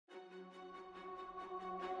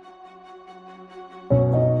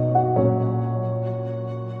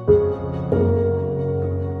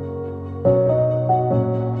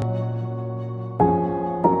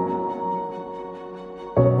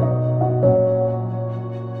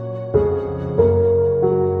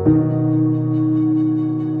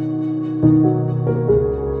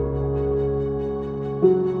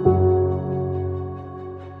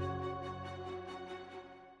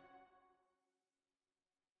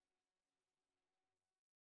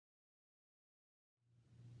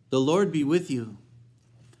The Lord be with you.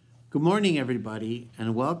 Good morning, everybody,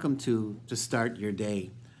 and welcome to Start Your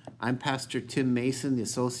Day. I'm Pastor Tim Mason, the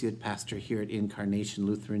Associate Pastor here at Incarnation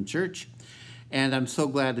Lutheran Church, and I'm so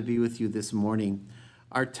glad to be with you this morning.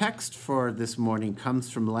 Our text for this morning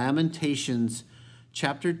comes from Lamentations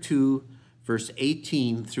chapter 2, verse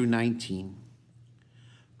 18 through 19.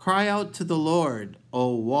 Cry out to the Lord,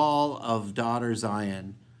 O wall of daughter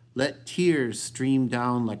Zion. Let tears stream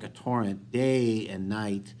down like a torrent day and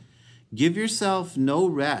night. Give yourself no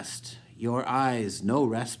rest, your eyes no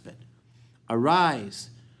respite. Arise,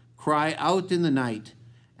 cry out in the night,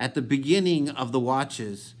 at the beginning of the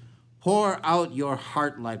watches. Pour out your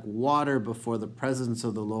heart like water before the presence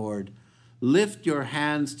of the Lord. Lift your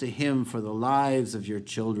hands to him for the lives of your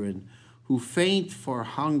children, who faint for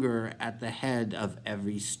hunger at the head of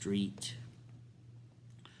every street.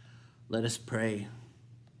 Let us pray.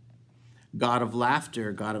 God of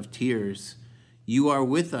laughter, God of tears, you are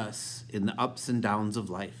with us in the ups and downs of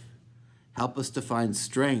life. Help us to find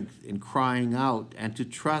strength in crying out and to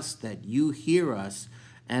trust that you hear us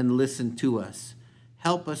and listen to us.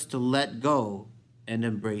 Help us to let go and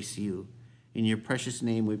embrace you. In your precious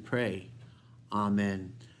name we pray.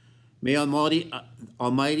 Amen. May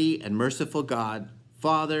Almighty and merciful God,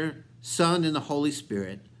 Father, Son, and the Holy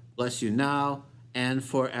Spirit bless you now and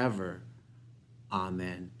forever.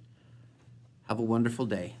 Amen. Have a wonderful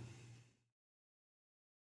day.